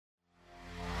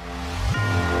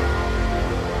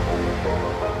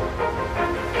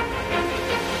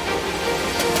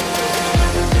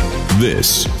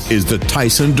This is the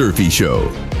Tyson Durfee Show.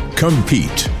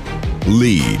 Compete,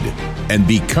 lead, and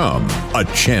become a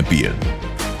champion.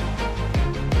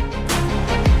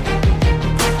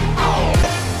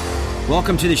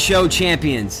 Welcome to the show,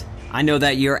 champions. I know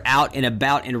that you're out and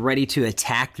about and ready to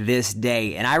attack this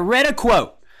day. And I read a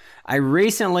quote. I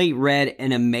recently read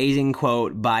an amazing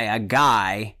quote by a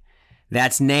guy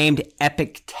that's named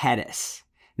Epictetus.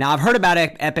 Now, I've heard about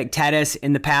Epictetus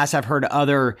in the past. I've heard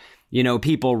other,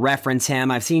 people reference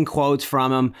him. I've seen quotes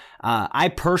from him. I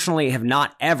personally have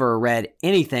not ever read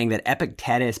anything that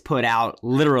Epictetus put out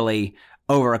literally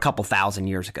over a couple thousand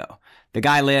years ago. The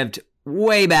guy lived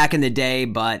way back in the day,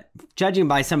 but judging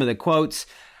by some of the quotes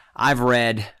I've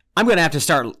read, I'm going to have to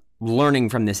start learning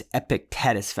from this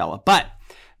Epictetus fella. But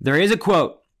there is a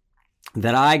quote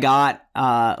that I got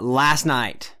last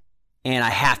night, and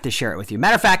I have to share it with you.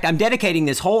 Matter of fact, I'm dedicating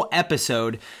this whole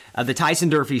episode of the Tyson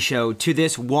Durfee Show to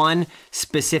this one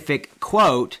specific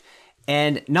quote.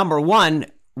 And number one,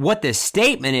 what the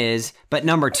statement is, but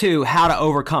number two, how to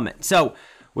overcome it. So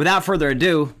without further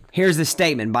ado, here's the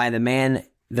statement by the man,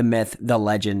 the myth, the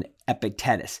legend,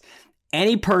 Epictetus.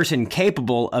 Any person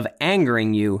capable of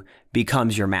angering you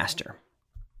becomes your master.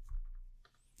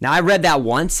 Now, I read that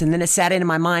once, and then it sat into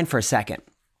my mind for a second.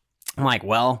 I'm like,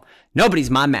 well, nobody's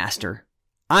my master.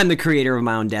 I'm the creator of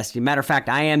my own destiny. Matter of fact,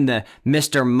 I am the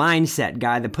Mr. Mindset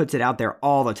guy that puts it out there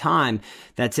all the time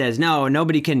that says, no,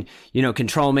 nobody can,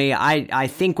 control me. I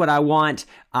think what I want.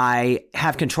 I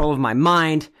have control of my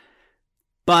mind.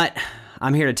 But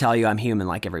I'm here to tell you I'm human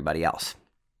like everybody else.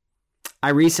 I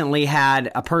recently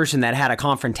had a person that had a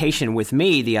confrontation with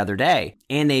me the other day,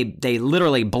 and they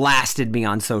literally blasted me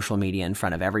on social media in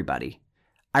front of everybody.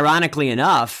 Ironically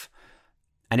enough,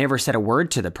 I never said a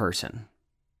word to the person.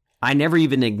 I never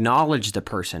even acknowledged the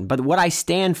person. But what I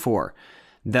stand for,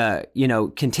 the,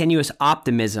 continuous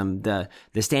optimism, the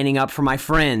standing up for my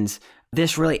friends,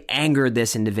 this really angered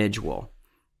this individual.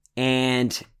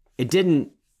 And it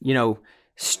didn't,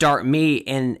 start me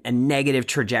in a negative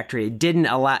trajectory. It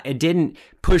didn't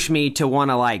push me to want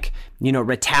to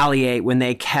retaliate when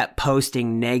they kept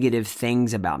posting negative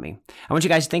things about me. I want you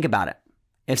guys to think about it.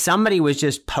 If somebody was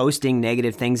just posting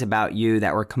negative things about you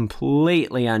that were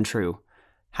completely untrue,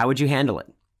 how would you handle it?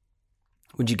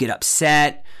 Would you get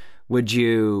upset? Would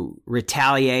you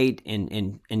retaliate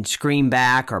and scream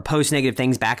back or post negative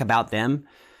things back about them?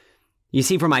 You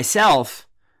see, for myself,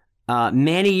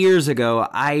 many years ago,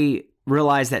 I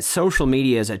realized that social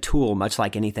media is a tool much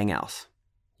like anything else.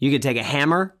 You could take a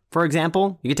hammer, for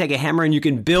example. You could take a hammer and you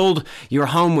can build your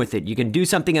home with it. You can do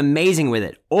something amazing with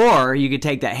it. Or you could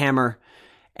take that hammer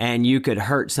and you could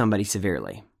hurt somebody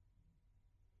severely.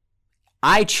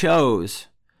 I chose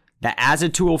that as a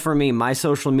tool for me, my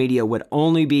social media would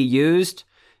only be used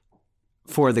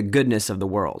for the goodness of the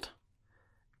world.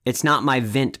 It's not my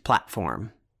vent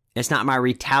platform. It's not my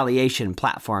retaliation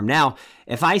platform. Now,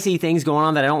 if I see things going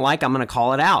on that I don't like, I'm going to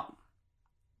call it out.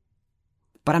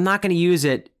 But I'm not going to use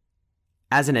it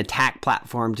as an attack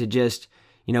platform to just,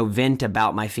 vent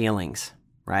about my feelings,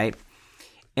 right?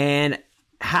 And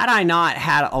had I not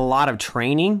had a lot of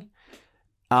training,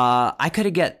 I could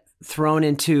have get thrown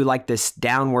into like this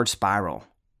downward spiral.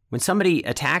 When somebody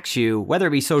attacks you, whether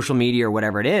it be social media or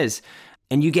whatever it is,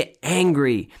 and you get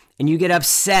angry and you get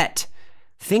upset,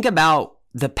 think about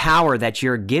the power that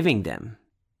you're giving them.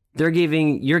 You're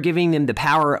giving them the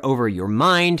power over your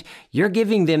mind. You're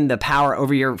giving them the power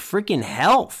over your freaking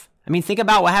health. I mean, think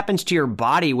about what happens to your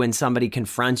body when somebody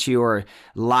confronts you or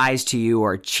lies to you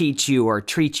or cheats you or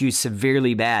treats you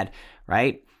severely bad,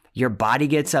 right? Your body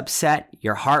gets upset,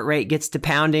 your heart rate gets to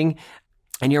pounding,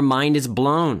 and your mind is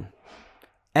blown.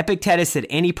 Epictetus said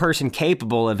any person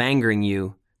capable of angering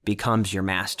you becomes your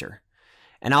master.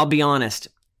 And I'll be honest,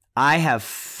 I have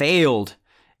failed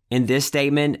in this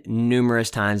statement numerous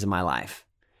times in my life.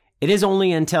 It is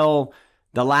only until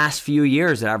the last few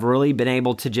years that I've really been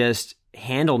able to just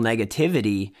handle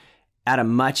negativity at a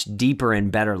much deeper and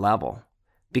better level.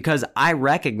 Because I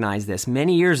recognized this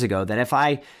many years ago that if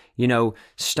I,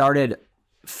 started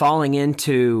falling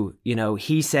into,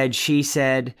 he said, she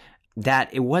said,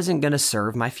 that it wasn't going to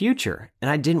serve my future. And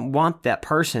I didn't want that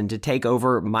person to take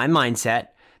over my mindset,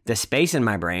 the space in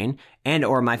my brain, and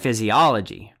or my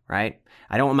physiology, right?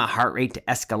 I don't want my heart rate to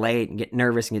escalate and get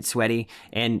nervous and get sweaty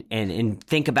and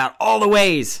think about all the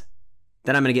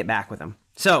that I'm going to get back with them.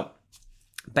 So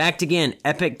back again,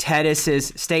 Epictetus's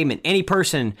statement, any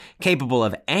person capable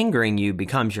of angering you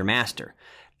becomes your master.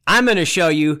 I'm going to show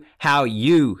you how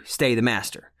you stay the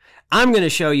master. I'm going to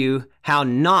show you how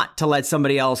not to let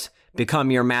somebody else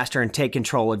become your master and take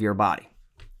control of your body.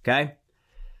 Okay?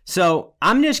 So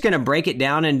I'm just going to break it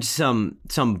down into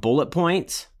some bullet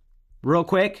points. real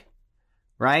quick,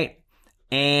 right?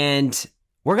 And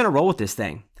we're going to roll with this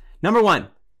thing. Number one,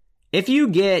 if you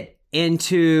get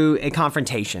into a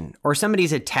confrontation or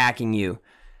somebody's attacking you,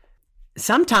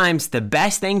 sometimes the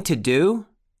best thing to do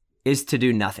is to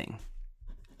do nothing.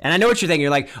 And I know what you're thinking.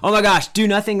 You're like, oh my gosh, do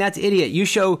nothing? That's idiot. You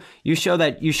show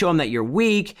them that you're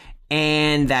weak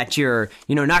and that you're,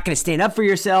 not going to stand up for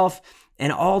yourself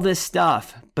and all this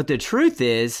stuff. But the truth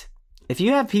is, if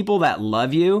you have people that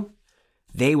love you,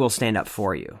 they will stand up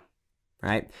for you,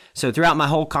 right? So throughout my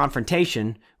whole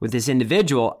confrontation with this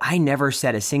individual, I never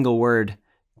said a single word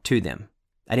to them.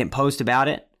 I didn't post about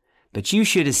it, but you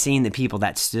should have seen the people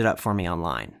that stood up for me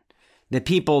online. The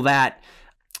people that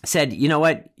said, you know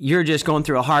what, you're just going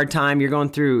through a hard time. You're going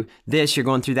through this, you're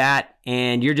going through that,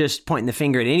 and you're just pointing the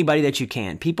finger at anybody that you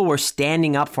can. People were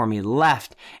standing up for me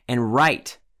left and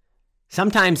right.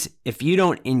 Sometimes if you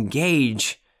don't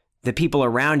engage, the people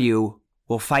around you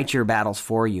will fight your battles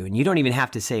for you, and you don't even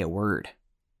have to say a word.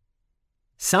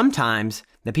 Sometimes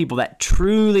the people that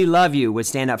truly love you would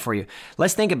stand up for you.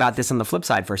 Let's think about this on the flip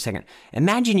side for a second.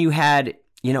 Imagine you had,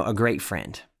 a great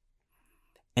friend,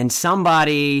 and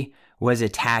somebody was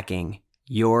attacking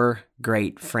your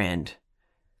great friend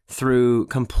through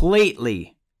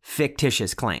completely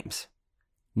fictitious claims,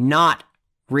 not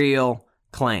real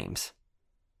claims.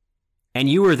 And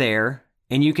you were there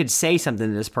and you could say something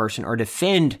to this person or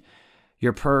defend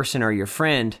your person or your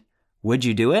friend. Would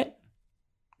you do it?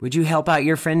 Would you help out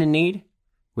your friend in need?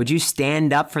 Would you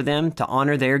stand up for them to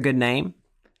honor their good name?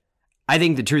 I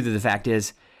think the truth of the fact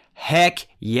is, heck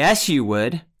yes, you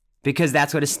would, because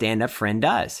that's what a stand-up friend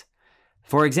does.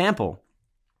 For example,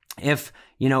 if,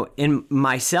 in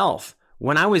myself,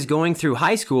 when I was going through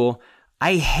high school,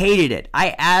 I hated it.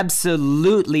 I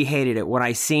absolutely hated it when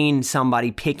I seen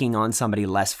somebody picking on somebody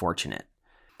less fortunate.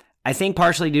 I think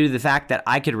partially due to the fact that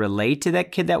I could relate to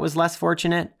that kid that was less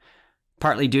fortunate,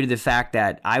 partly due to the fact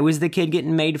that I was the kid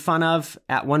getting made fun of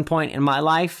at one point in my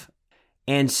life.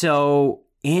 And so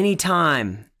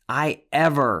anytime I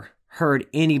ever heard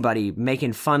anybody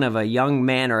making fun of a young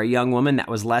man or a young woman that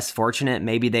was less fortunate,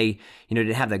 maybe they,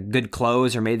 didn't have the good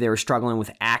clothes, or maybe they were struggling with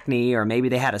acne, or maybe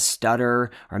they had a stutter,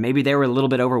 or maybe they were a little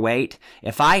bit overweight.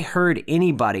 If I heard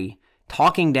anybody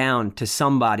talking down to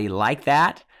somebody like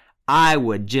that, I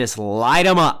would just light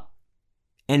them up.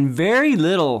 And very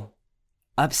little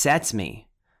upsets me,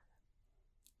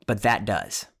 but that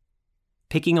does.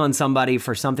 Picking on somebody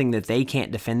for something that they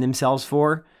can't defend themselves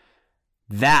for,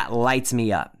 that lights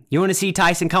me up. You want to see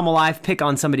Tyson come alive? Pick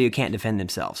on somebody who can't defend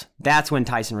themselves. That's when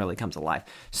Tyson really comes alive.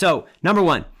 So, number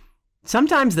one,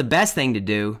 sometimes the best thing to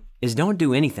do is don't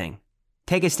do anything.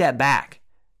 Take a step back.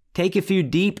 Take a few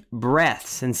deep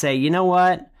breaths and say, you know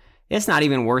what? It's not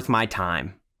even worth my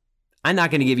time. I'm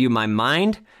not going to give you my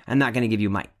mind. I'm not going to give you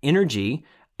my energy.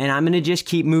 And I'm going to just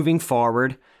keep moving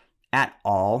forward at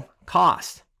all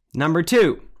costs. Number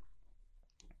two,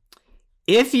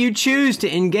 if you choose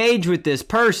to engage with this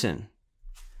person,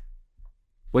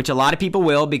 which a lot of people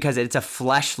will because it's a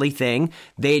fleshly thing,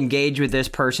 they engage with this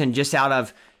person just out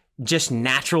of just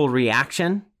natural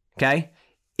reaction, okay?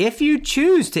 If you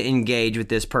choose to engage with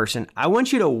this person, I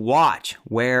want you to watch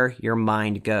where your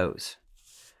mind goes.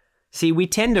 See, we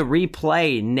tend to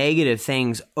replay negative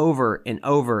things over and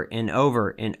over and over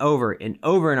and over and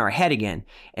over in our head again,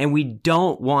 and we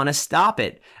don't want to stop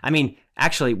it. I mean,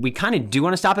 actually, we kind of do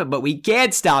want to stop it, but we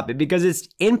can't stop it because it's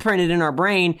imprinted in our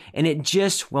brain and it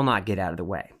just will not get out of the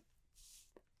way.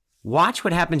 Watch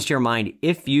what happens to your mind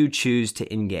if you choose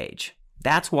to engage.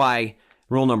 That's why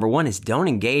rule number one is don't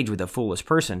engage with a foolish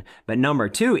person. But number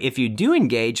two, if you do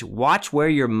engage, watch where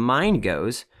your mind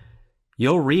goes.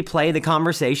 You'll replay the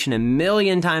conversation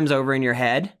 1,000,000 times over in your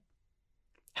head.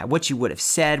 What you would have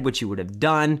said, what you would have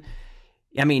done.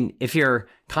 I mean, if you're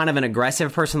kind of an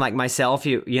aggressive person like myself,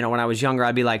 when I was younger,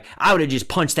 I'd be like, I would have just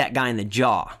punched that guy in the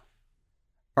jaw.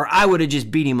 Or I would have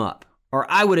just beat him up. Or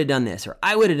I would have done this. Or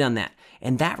I would have done that.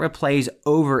 And that replays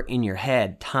over in your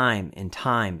head time and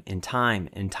time and time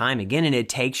and time again. And it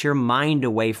takes your mind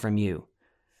away from you.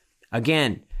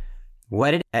 Again,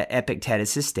 what did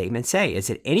Epictetus' statement say? Is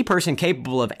that any person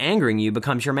capable of angering you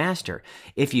becomes your master.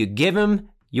 If you give them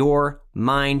your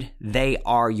mind, they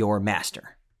are your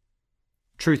master.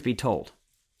 Truth be told.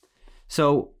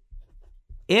 So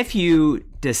if you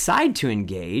decide to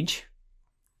engage,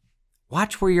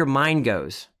 watch where your mind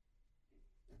goes.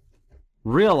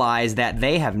 Realize that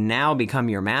they have now become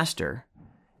your master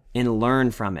and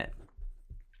learn from it.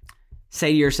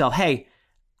 Say to yourself, hey,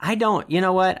 I'm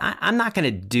not going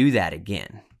to do that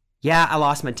again. Yeah, I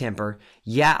lost my temper.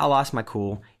 Yeah, I lost my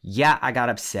cool. Yeah, I got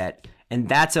upset. And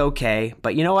that's okay.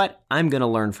 But you know what? I'm going to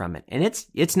learn from it. And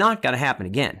it's not going to happen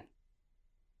again.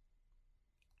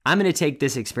 I'm going to take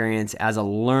this experience as a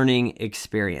learning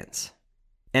experience.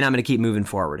 And I'm going to keep moving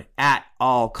forward at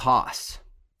all costs.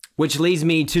 Which leads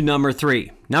me to number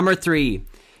 3. Number 3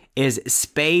 is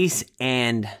space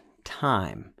and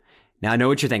time. Now, I know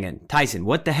what you're thinking. Tyson,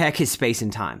 what the heck is space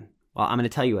and time? Well, I'm going to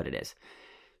tell you what it is.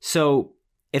 So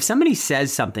if somebody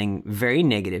says something very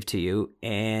negative to you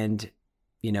and,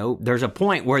 there's a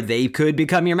point where they could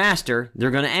become your master, they're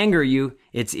going to anger you,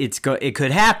 it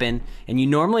could happen, and you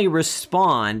normally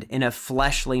respond in a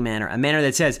fleshly manner, a manner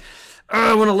that says,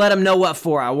 I want to let them know what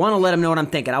for. I want to let them know what I'm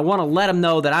thinking. I want to let them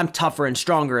know that I'm tougher and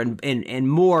stronger and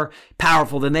more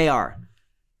powerful than they are.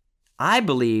 I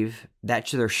believe that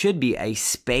there should be a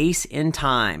space in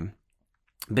time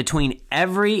between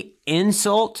every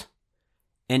insult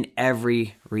and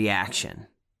every reaction.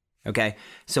 Okay?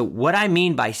 So what I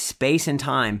mean by space and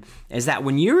time is that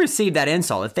when you receive that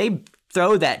insult, if they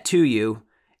throw that to you,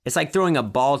 it's like throwing a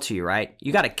ball to you, right?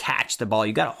 You got to catch the ball.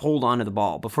 You got to hold on to the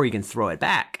ball before you can throw it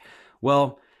back.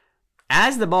 Well,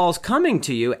 as the ball's coming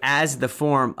to you as the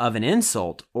form of an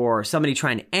insult or somebody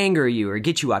trying to anger you or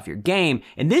get you off your game,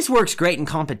 and this works great in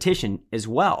competition as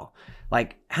well.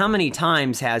 Like, how many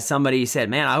times has somebody said,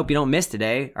 man, I hope you don't miss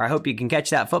today, or I hope you can catch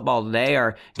that football today,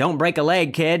 or don't break a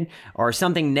leg, kid, or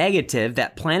something negative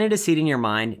that planted a seed in your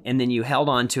mind, and then you held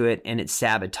on to it and it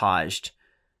sabotaged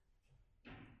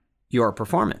your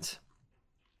performance.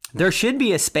 There should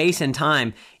be a space and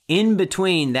time in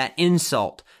between that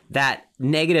insult, that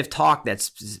negative talk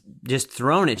that's just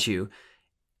thrown at you,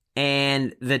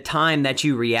 and the time that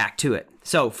you react to it.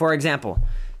 So, for example,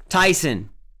 Tyson,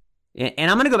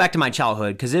 and I'm going to go back to my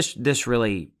childhood because this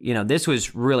really, this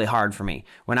was really hard for me.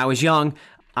 When I was young,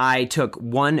 I took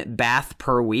 1 bath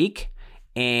per week,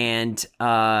 and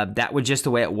that was just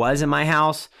the way it was in my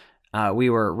house. We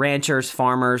were ranchers,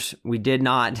 farmers. We did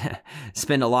not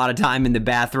spend a lot of time in the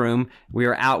bathroom. We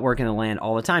were out working the land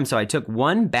all the time. So I took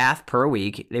 1 bath per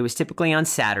week. It was typically on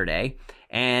Saturday.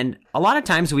 And a lot of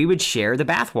times we would share the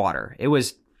bath water. It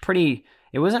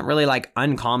wasn't really like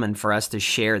uncommon for us to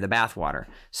share the bath water.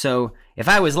 So if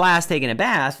I was last taking a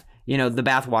bath, the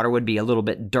bath water would be a little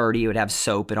bit dirty. It would have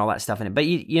soap and all that stuff in it. But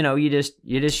you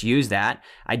just use that.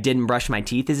 I didn't brush my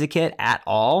teeth as a kid at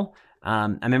all.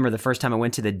 I remember the first time I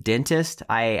went to the dentist,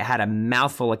 I had a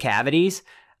mouthful of cavities.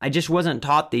 I just wasn't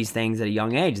taught these things at a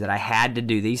young age, that I had to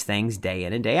do these things day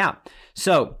in and day out.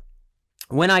 So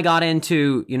when I got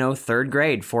into, 3rd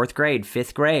grade, 4th grade,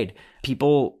 5th grade,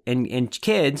 people and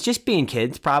kids, just being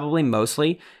kids probably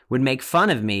mostly, would make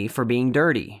fun of me for being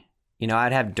dirty.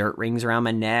 I'd have dirt rings around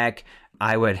my neck.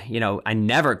 I would, I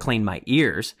never cleaned my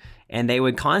ears. And they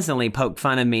would constantly poke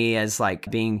fun of me as like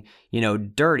being,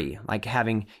 dirty, like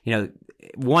having,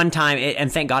 one time,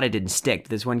 and thank God it didn't stick.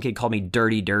 This one kid called me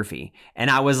Dirty Durfee. And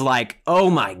I was like, oh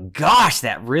my gosh,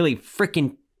 that really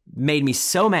freaking made me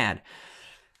so mad.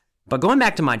 But going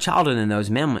back to my childhood in those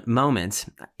moments,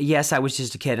 yes, I was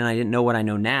just a kid and I didn't know what I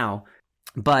know now.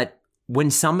 But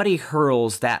when somebody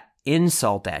hurls that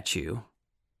insult at you,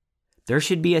 there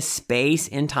should be a space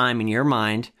and time in your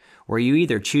mind where you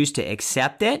either choose to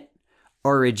accept it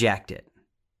or reject it.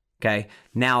 Okay.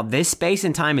 Now, this space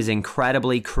and time is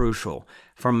incredibly crucial.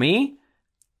 For me,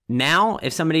 now,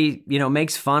 if somebody,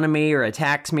 makes fun of me or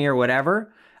attacks me or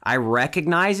whatever, I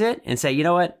recognize it and say, you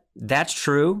know what? That's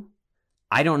true.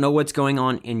 I don't know what's going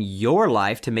on in your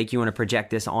life to make you want to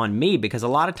project this on me, because a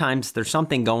lot of times there's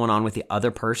something going on with the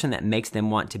other person that makes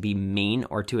them want to be mean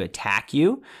or to attack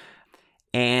you.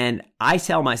 And I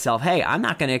tell myself, hey, I'm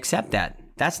not going to accept that.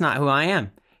 That's not who I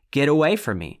am. Get away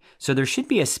from me. So there should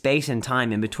be a space and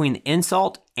time in between the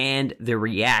insult and the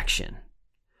reaction.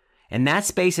 And that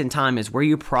space and time is where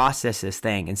you process this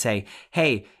thing and say,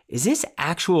 hey, is this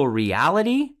actual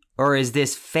reality or is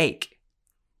this fake?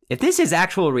 If this is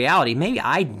actual reality, maybe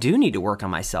I do need to work on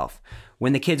myself.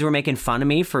 When the kids were making fun of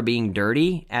me for being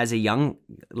dirty as a young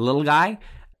little guy,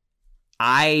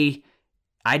 I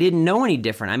didn't know any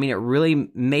different. I mean, it really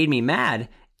made me mad,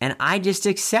 and I just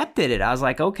accepted it. I was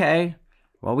like, okay,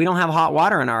 well, we don't have hot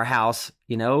water in our house,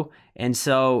 and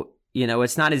so,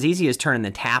 it's not as easy as turning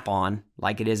the tap on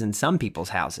like it is in some people's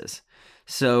houses.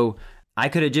 So I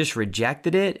could have just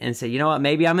rejected it and said, you know what,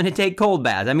 maybe I'm going to take cold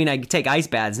baths. I mean, I take ice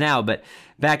baths now, but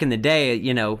back in the day,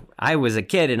 I was a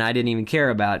kid and I didn't even care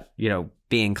about,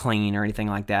 being clean or anything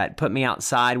like that. Put me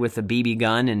outside with a BB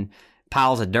gun and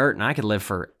piles of dirt and I could live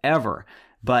forever.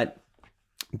 But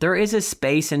there is a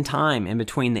space and time in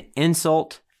between the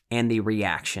insult and the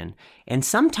reaction. And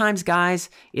sometimes, guys,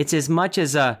 it's as much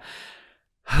as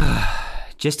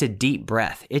just a deep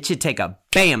breath. It should take a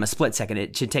split second.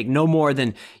 It should take no more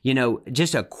than,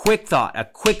 just a quick thought, a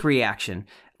quick reaction.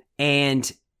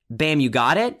 And bam, you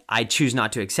got it. I choose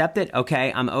not to accept it.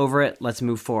 Okay, I'm over it. Let's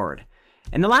move forward.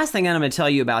 And the last thing that I'm going to tell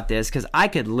you about this, because I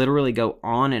could literally go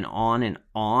on and on and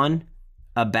on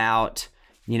about,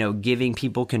 giving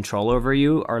people control over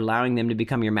you or allowing them to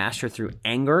become your master through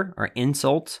anger or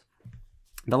insults.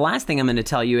 The last thing I'm going to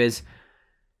tell you is,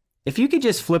 if you could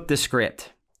just flip the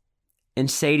script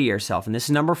and say to yourself, and this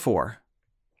is number 4,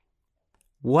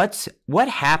 what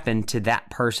happened to that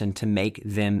person to make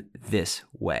them this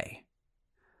way?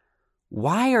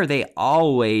 Why are they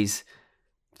always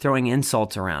throwing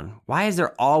insults around? Why is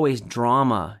there always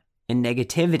drama and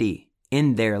negativity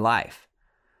in their life?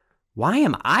 Why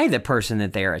am I the person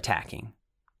that they're attacking?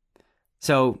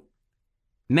 So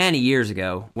many years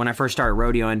ago, when I first started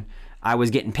rodeoing, I was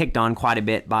getting picked on quite a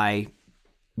bit by,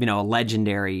 a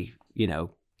legendary,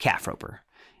 calf roper.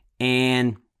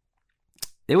 And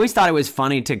they always thought it was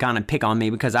funny to kind of pick on me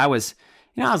because I was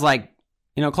like,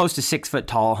 close to 6 foot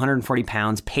tall, 140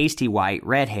 pounds, pasty white,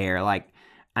 red hair.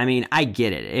 I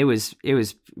get it. It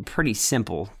was pretty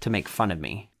simple to make fun of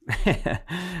me,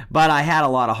 but I had a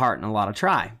lot of heart and a lot of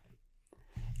try.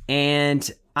 And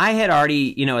I had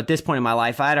already, at this point in my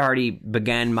life, I had already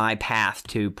begun my path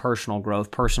to personal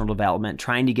growth, personal development,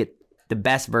 trying to get the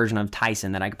best version of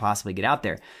Tyson that I could possibly get out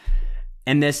there.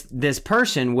 And this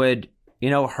person would,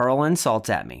 hurl insults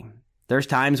at me. There's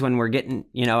times when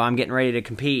I'm getting ready to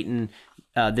compete, and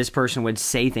this person would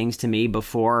say things to me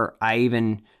before I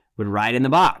even would ride in the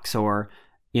box, or,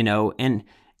 and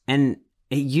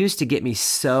it used to get me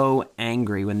so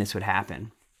angry when this would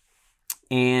happen.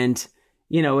 And,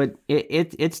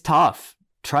 it's tough.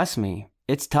 Trust me,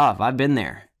 it's tough. I've been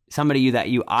there. Somebody that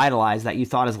you idolized, that you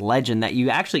thought is legend, that you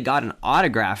actually got an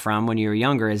autograph from when you were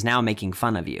younger, is now making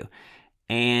fun of you.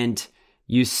 And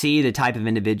you see the type of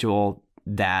individual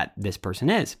that this person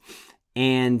is.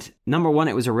 And number 1,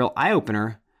 it was a real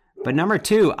eye-opener. But number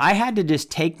 2, I had to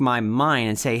just take my mind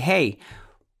and say, hey,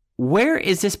 where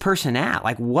is this person at?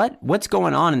 What's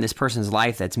going on in this person's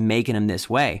life that's making them this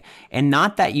way? And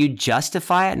not that you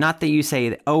justify it, not that you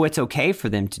say, oh, it's okay for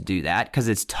them to do that, because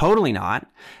it's totally not,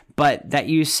 but that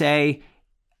you say,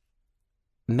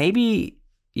 maybe,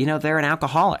 they're an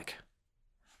alcoholic,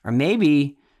 or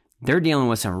maybe they're dealing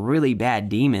with some really bad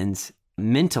demons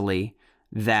mentally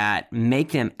that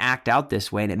make them act out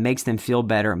this way, and it makes them feel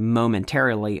better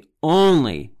momentarily,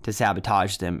 only to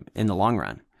sabotage them in the long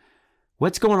run.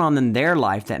 What's going on in their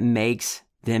life that makes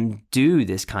them do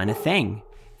this kind of thing?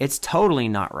 It's totally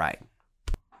not right.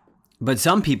 But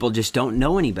some people just don't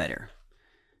know any better.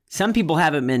 Some people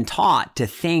haven't been taught to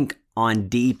think on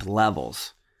deep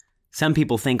levels. Some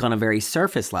people think on a very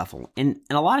surface level. And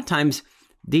a lot of times,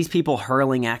 these people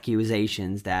hurling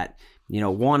accusations that,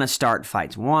 want to start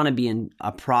fights, want to be in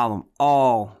a problem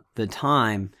all the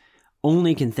time,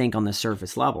 only can think on the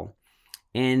surface level.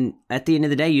 And at the end of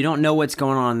the day, you don't know what's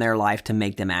going on in their life to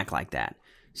make them act like that.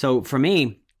 So for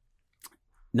me,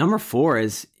 number 4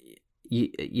 is,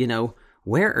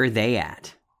 where are they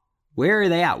at? Where are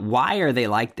they at? Why are they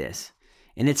like this?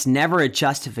 And it's never a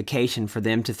justification for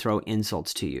them to throw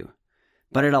insults to you,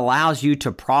 but it allows you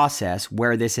to process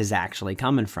where this is actually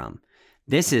coming from.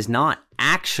 This is not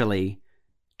actually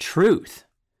truth.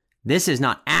 This is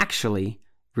not actually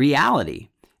reality.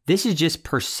 This is just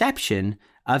perception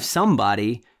of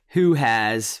somebody who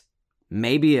has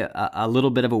maybe a little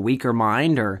bit of a weaker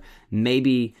mind, or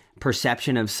maybe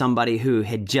perception of somebody who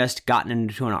had just gotten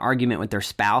into an argument with their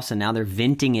spouse and now they're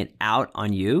venting it out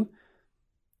on you.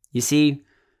 You see,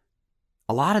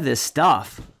 a lot of this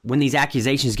stuff, when these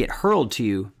accusations get hurled to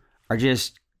you, are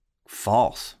just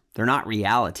false. They're not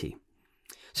reality.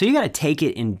 So you got to take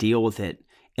it and deal with it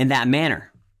in that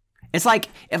manner. It's like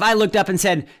if I looked up and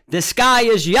said, the sky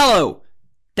is yellow.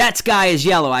 That sky is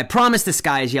yellow. I promise the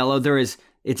sky is yellow.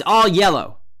 It's all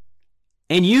yellow.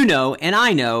 And and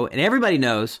I know, and everybody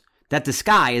knows that the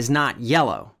sky is not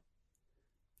yellow.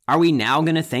 Are we now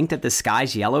going to think that the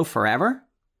sky's yellow forever?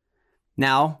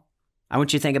 Now, I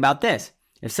want you to think about this.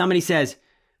 If somebody says,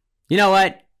 you know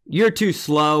what? You're too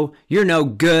slow. You're no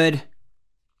good.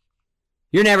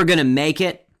 You're never going to make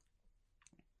it.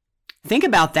 Think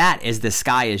about that as the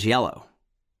sky is yellow.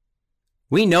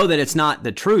 We know that it's not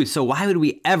the truth, so why would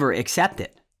we ever accept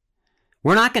it?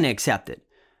 We're not going to accept it.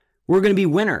 We're going to be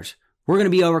winners. We're going to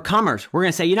be overcomers. We're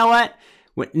going to say, you know what?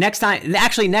 Next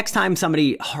time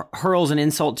somebody hurls an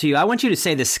insult to you, I want you to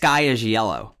say the sky is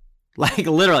yellow. Like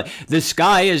literally, the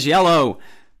sky is yellow.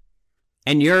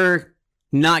 And you're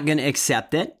not going to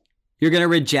accept it. You're going to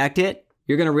reject it.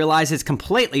 You're going to realize it's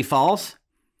completely false.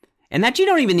 And that you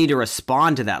don't even need to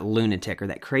respond to that lunatic or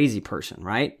that crazy person,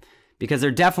 right? Because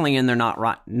they're definitely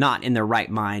not in their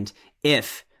right mind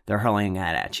if they're hurling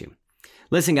that at you.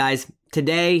 Listen, guys,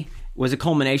 today was a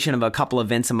culmination of a couple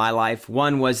events in my life.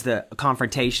 One was the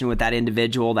confrontation with that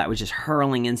individual that was just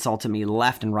hurling insult at me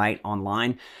left and right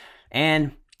online.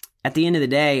 And at the end of the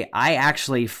day, I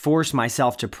actually forced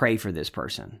myself to pray for this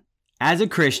person. As a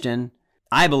Christian,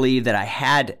 I believe that I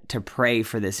had to pray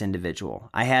for this individual.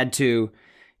 I had to,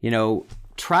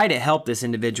 try to help this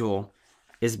individual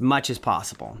as much as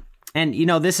possible. And,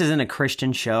 this isn't a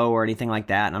Christian show or anything like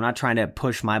that. And I'm not trying to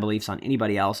push my beliefs on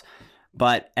anybody else.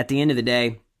 But at the end of the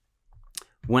day,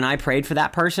 when I prayed for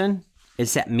that person, it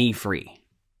set me free.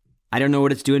 I don't know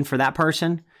what it's doing for that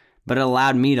person, but it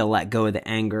allowed me to let go of the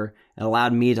anger. It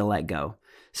allowed me to let go.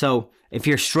 So if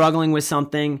you're struggling with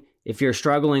something, if you're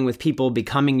struggling with people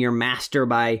becoming your master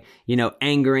by,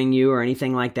 angering you or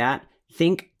anything like that,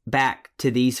 think back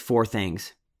to these 4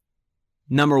 things.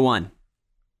 Number 1,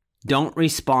 don't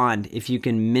respond if you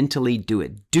can mentally do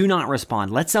it. Do not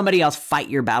respond. Let somebody else fight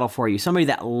your battle for you. Somebody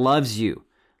that loves you.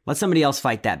 Let somebody else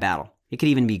fight that battle. It could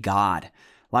even be God.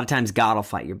 A lot of times God will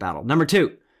fight your battle. Number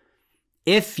 2,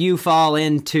 if you fall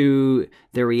into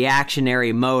the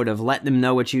reactionary mode of let them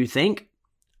know what you think,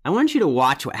 I want you to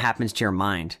watch what happens to your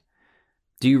mind.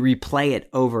 Do you replay it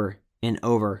over and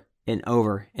over and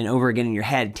over and over again in your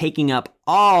head, taking up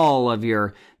all of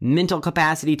your mental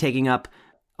capacity, taking up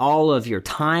all of your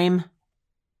time?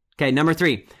 Okay, number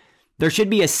 3, there should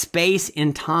be a space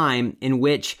in time in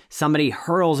which somebody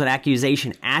hurls an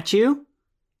accusation at you,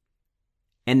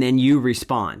 and then you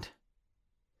respond.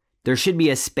 There should be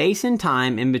a space in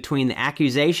time in between the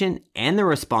accusation and the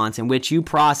response in which you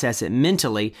process it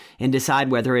mentally and decide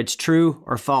whether it's true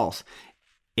or false.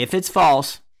 If it's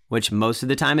false, which most of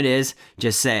the time it is,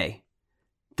 just say,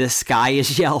 the sky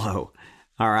is yellow,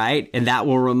 all right? And that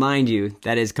will remind you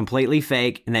that is completely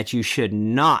fake and that you should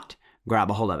not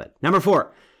grab a hold of it. Number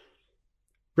 4,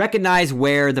 recognize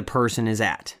where the person is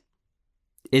at.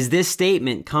 Is this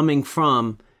statement coming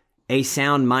from a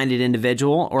sound-minded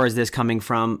individual, or is this coming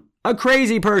from a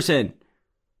crazy person?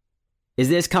 Is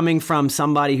this coming from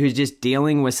somebody who's just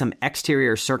dealing with some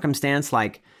exterior circumstance,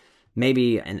 like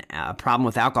maybe a problem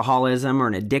with alcoholism or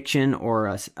an addiction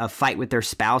or a fight with their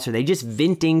spouse? Are they just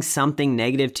venting something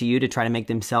negative to you to try to make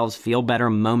themselves feel better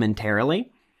momentarily?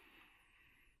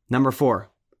 Number 4,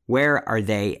 where are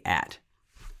they at?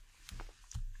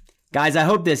 Guys, I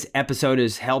hope this episode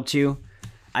has helped you.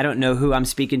 I don't know who I'm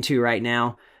speaking to right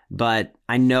now, but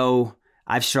I know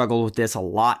I've struggled with this a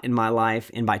lot in my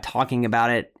life, and by talking about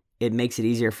it, it makes it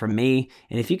easier for me.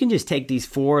 And if you can just take these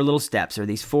 4 little steps or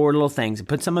these 4 little things and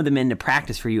put some of them into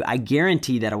practice for you, I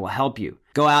guarantee that it will help you.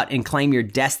 Go out and claim your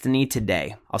destiny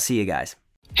today. I'll see you guys.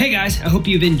 Hey guys, I hope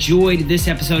you've enjoyed this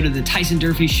episode of the Tyson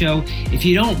Durfee Show. If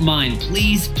you don't mind,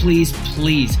 please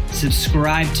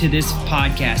subscribe to this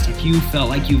podcast if you felt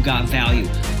like you got value.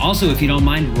 Also, if you don't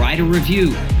mind, write a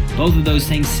review. Both of those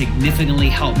things significantly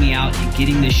help me out in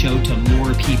getting the show to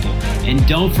more people. And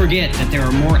don't forget that there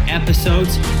are more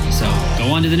episodes, so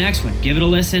go on to the next one. Give it a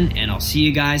listen, and I'll see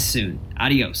you guys soon.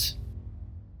 Adios.